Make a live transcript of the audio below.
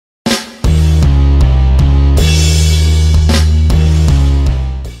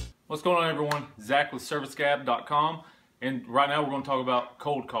What's going on, everyone? Zach with ServiceGab.com, and right now we're going to talk about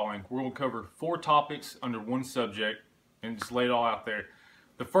cold calling. We're going to cover 4 topics under one subject and just lay it all out there.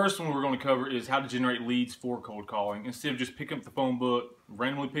 The first one we're going to cover is how to generate leads for cold calling. Instead of just picking up the phone book,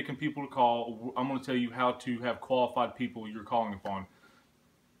 randomly picking people to call, I'm going to tell you how to have qualified people you're calling upon.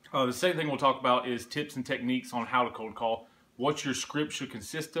 The second thing we'll talk about is tips and techniques on how to cold call, what your script should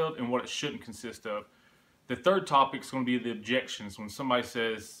consist of and what it shouldn't consist of. The third topic is going to be the objections. When somebody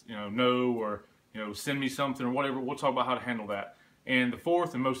says, no, or, send me something or whatever, we'll talk about how to handle that. And the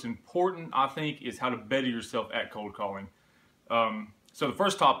fourth and most important, I think, is how to better yourself at cold calling. So the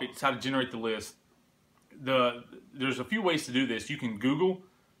first topic is how to generate the list. There's a few ways to do this. You can Google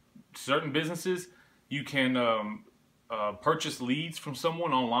certain businesses. You can purchase leads from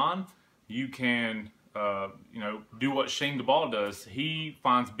someone online. You can, do what Shane DeBall does. He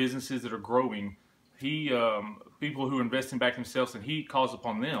finds businesses that are growing. People who are investing back themselves, and he calls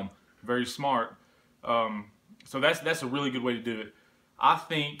upon them. Very smart. So that's a really good way to do it. I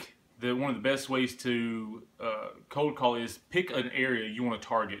think that one of the best ways to cold call is pick an area you want to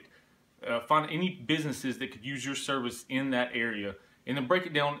target. Find any businesses that could use your service in that area, and then break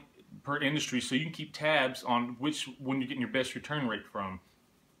it down per industry so you can keep tabs on which one you're getting your best return rate from.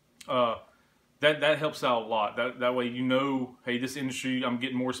 That helps out a lot. That way hey, this industry, I'm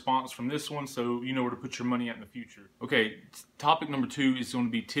getting more response from this one, so you know where to put your money at in the future. Okay, topic number 2 is going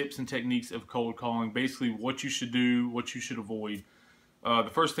to be tips and techniques of cold calling. Basically, what you should do, what you should avoid.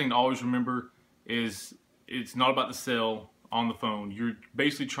 The first thing to always remember is it's not about the sell on the phone. You're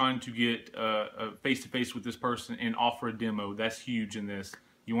basically trying to get face-to-face with this person and offer a demo. That's huge in this.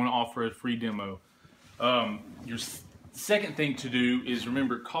 You want to offer a free demo. Your second thing to do is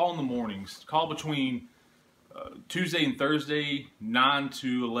remember, call in the mornings. Call between Tuesday and Thursday, 9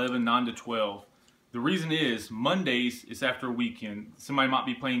 to 11, 9 to 12. The reason is Mondays is after a weekend. Somebody might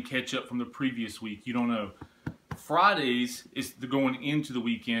be playing catch up from the previous week. You don't know. Fridays is going into the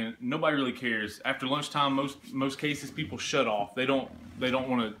weekend. Nobody really cares. After lunchtime, most cases people shut off. They don't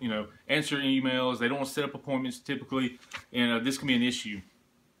want to answer emails. They don't want to set up appointments typically, and this can be an issue.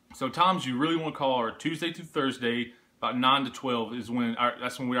 So times you really want to call are Tuesday through Thursday. About 9 to 12 is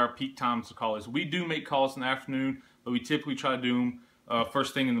that's when our peak times to call is. We do make calls in the afternoon, but we typically try to do them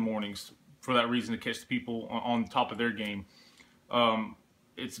first thing in the mornings for that reason, to catch the people on top of their game.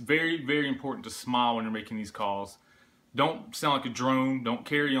 It's very, very important to smile when you're making these calls. Don't sound like a drone. Don't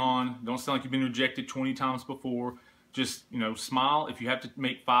carry on. Don't sound like you've been rejected 20 times before. Just, smile. If you have to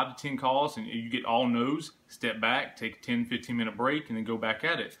make 5 to 10 calls and you get all no's, step back, take a 10, 15-minute break, and then go back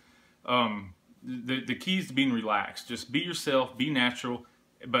at it. The key is to being relaxed. Just be yourself, be natural,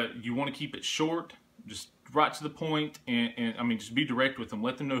 but you want to keep it short, just right to the point, and I mean, just be direct with them.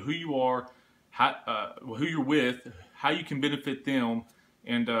 Let them know who you are, who you're with, how you can benefit them,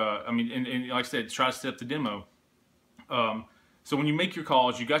 and and like I said, try to set up the demo. So when you make your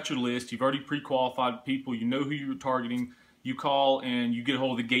calls, you got your list, you've already pre-qualified people, you know who you're targeting. You call and you get a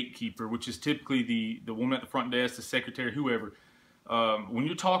hold of the gatekeeper, which is typically the woman at the front desk, the secretary, whoever. When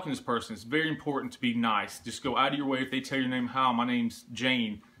you're talking to this person, it's very important to be nice. Just go out of your way. If they tell your name, hi, my name's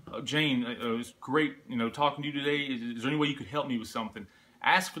Jane. Jane, it's great, talking to you today. Is there any way you could help me with something?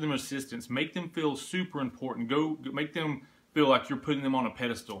 Ask for them assistance. Make them feel super important. Go make them feel like you're putting them on a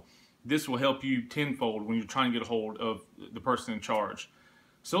pedestal. This will help you tenfold when you're trying to get a hold of the person in charge.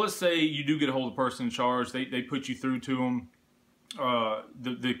 So let's say you do get a hold of the person in charge. They put you through to them.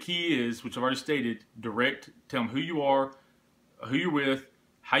 The key is, which I've already stated, direct. Tell them who you are, who you're with,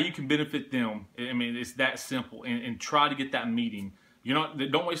 how you can benefit them. I mean, it's that simple, and try to get that meeting.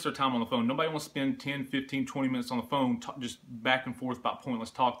 Don't waste their time on the phone. Nobody wants to spend 10, 15, 20 minutes on the phone just back and forth about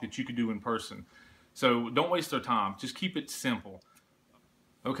pointless talk that you could do in person. So don't waste their time. Just keep it simple.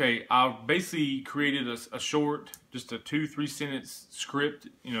 Okay, I've basically created a short, just a 2-3 sentence script,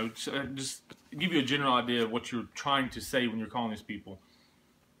 just give you a general idea of what you're trying to say when you're calling these people.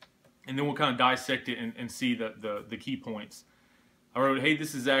 And then we'll kind of dissect it and see the key points. I wrote, hey,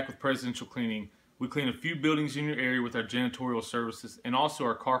 this is Zach with Presidential Cleaning. We clean a few buildings in your area with our janitorial services and also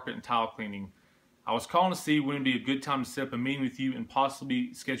our carpet and tile cleaning. I was calling to see when it would be a good time to set up a meeting with you and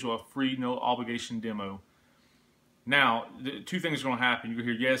possibly schedule a free, no obligation demo. Now, 2 things are going to happen. You're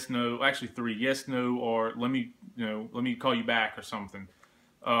going to hear yes, no, actually 3, yes, no, or let me call you back or something.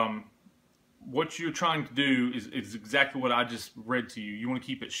 What you're trying to do is exactly what I just read to you. You want to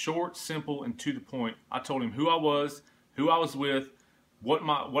keep it short, simple, and to the point. I told him who I was with, what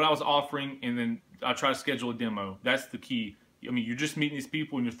I was offering, and then I try to schedule a demo. That's the key. I mean, you're just meeting these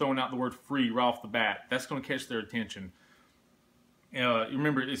people and you're throwing out the word free right off the bat. That's going to catch their attention.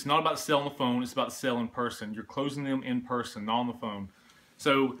 Remember, it's not about the sell on the phone, it's about the sell in person. You're closing them in person, not on the phone.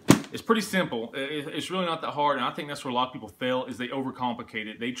 So it's pretty simple. It's really not that hard, and I think that's where a lot of people fail, is they overcomplicate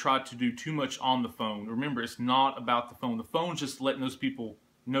it. They try to do too much on the phone. Remember, it's not about the phone. The phone's just letting those people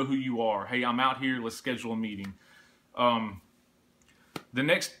know who you are. Hey, I'm out here, let's schedule a meeting. The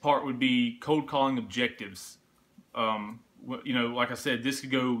next part would be cold calling objectives. You know, like I said, this could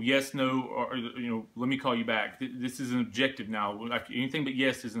go yes, no, or you know, let me call you back. This is an objective now. Anything but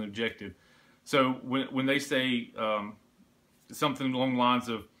yes is an objective. So when they say something along the lines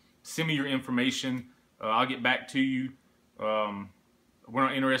of, send me your information, I'll get back to you, we're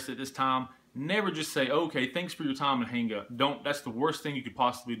not interested at this time, never just say, okay, thanks for your time, and hang up. That's the worst thing you could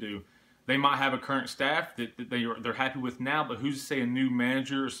possibly do. They might have a current staff that they're happy with now, but who's to say a new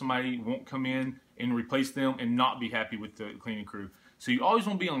manager or somebody won't come in and replace them and not be happy with the cleaning crew? So you always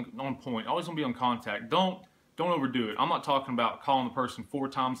want to be on point, always want to be on contact. Don't overdo it. I'm not talking about calling the person 4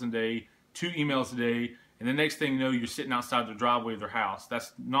 times a day, 2 emails a day, and the next thing you know, you're sitting outside the driveway of their house.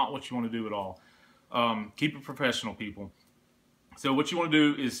 That's not what you want to do at all. Keep it professional, people. So what you want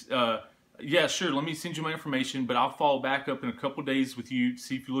to do is, yeah, sure, let me send you my information, but I'll follow back up in a couple days with you,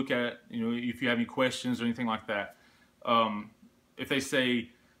 see if you look at, you know, if you have any questions or anything like that. If they say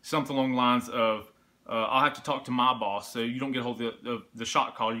something along the lines of, I'll have to talk to my boss, so you don't get a hold of the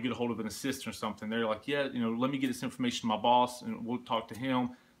shot call, you get a hold of an assistant or something. They're like, yeah, you know, let me get this information to my boss, and we'll talk to him.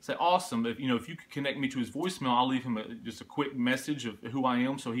 Say, awesome. If you could connect me to his voicemail, I'll leave him just a quick message of who I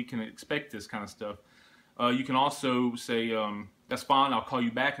am, so he can expect this kind of stuff. You can also say, that's fine, I'll call you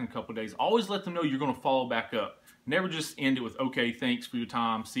back in a couple of days. Always let them know you're going to follow back up. Never just end it with, okay, thanks for your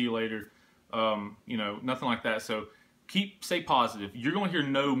time, see you later. You know, nothing like that. So stay positive. You're going to hear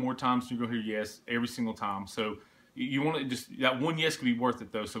no more times than you're going to hear yes every single time. So you want to just, that one yes could be worth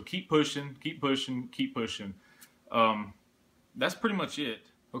it though. So keep pushing, keep pushing, keep pushing. That's pretty much it.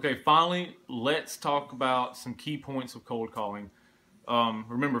 Okay, finally, let's talk about some key points of cold calling.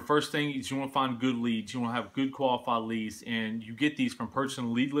 Remember, first thing is you want to find good leads. You want to have good qualified leads, and you get these from purchasing a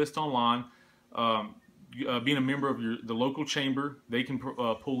lead list online. Being a member of the local chamber, they can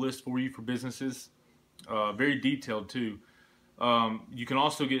pull lists for you for businesses. Very detailed too. You can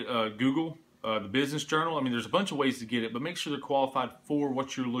also get Google, the Business Journal. I mean, there's a bunch of ways to get it, but make sure they're qualified for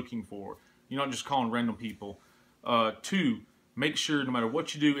what you're looking for. You're not just calling random people. 2, make sure no matter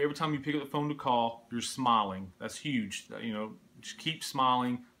what you do, every time you pick up the phone to call, you're smiling. That's huge. You know, just keep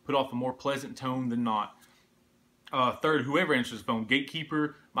smiling. Put off a more pleasant tone than not. 3rd, whoever answers the phone,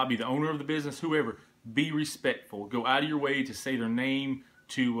 gatekeeper, might be the owner of the business, whoever, be respectful. Go out of your way to say their name,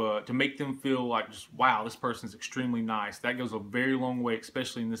 to make them feel like, just, wow, this person's extremely nice. That goes a very long way,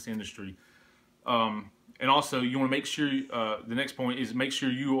 especially in this industry. And also, you want to make sure, the next point is make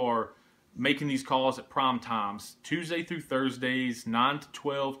sure you are making these calls at prime times, Tuesday through Thursdays, 9 to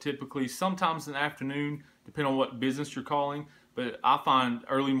 12 typically, sometimes in the afternoon, depending on what business you're calling. But I find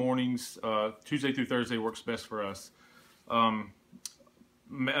early mornings, Tuesday through Thursday works best for us. I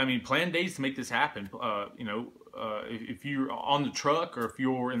mean, plan days to make this happen. You know, if you're on the truck or if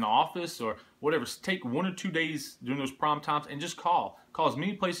you're in the office or whatever, take 1 or 2 days during those prime times and just call. Call as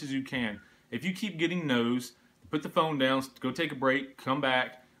many places as you can. If you keep getting no's, put the phone down, go take a break, come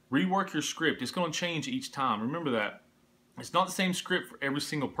back. Rework your script. It's going to change each time. Remember that. It's not the same script for every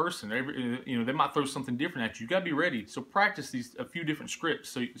single person. You know, they might throw something different at you. You got to be ready. So practice a few different scripts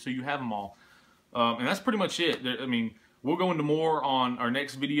so you have them all. And that's pretty much it. I mean, we'll go into more on our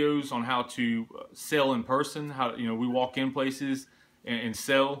next videos on how to sell in person. How, you know, we walk in places and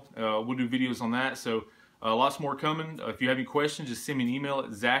sell. We'll do videos on that. So lots more coming. If you have any questions, just send me an email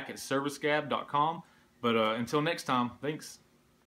at zach@servicegab.com. But until next time, thanks.